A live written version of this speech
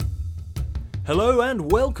Hello and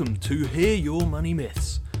welcome to Hear Your Money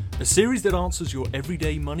Myths, a series that answers your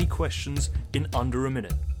everyday money questions in under a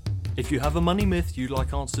minute. If you have a money myth you'd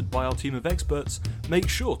like answered by our team of experts, make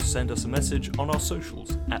sure to send us a message on our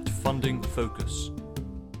socials at Funding Focus.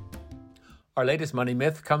 Our latest money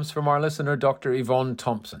myth comes from our listener, Dr. Yvonne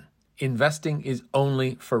Thompson. Investing is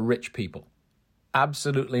only for rich people.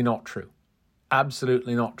 Absolutely not true.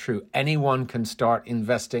 Absolutely not true. Anyone can start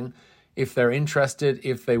investing if they're interested,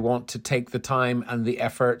 if they want to take the time and the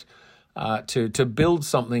effort to build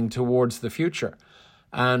something towards the future.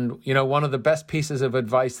 And, you know, one of the best pieces of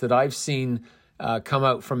advice that I've seen come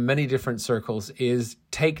out from many different circles is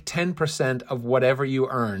take 10% of whatever you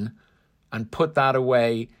earn and put that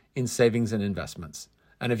away in savings and investments.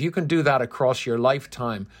 And if you can do that across your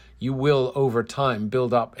lifetime, you will, over time,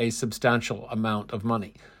 build up a substantial amount of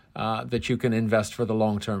money that you can invest for the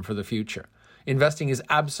long term, for the future. Investing is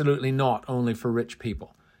absolutely not only for rich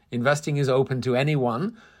people. Investing is open to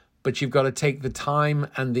anyone, but you've got to take the time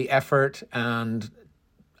and the effort and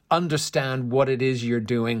understand what it is you're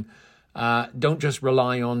doing. Don't just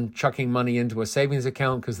rely on chucking money into a savings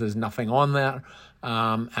account because there's nothing on there.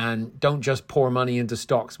 And don't just pour money into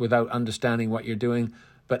stocks without understanding what you're doing.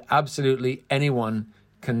 But absolutely anyone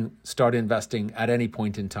can start investing at any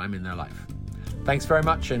point in time in their life. Thanks very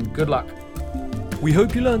much and good luck. We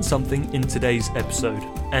hope you learned something in today's episode,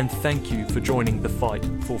 and thank you for joining the fight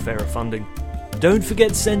for fairer funding. Don't forget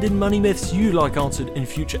to send in money myths you like answered in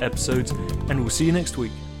future episodes, and we'll see you next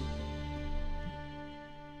week.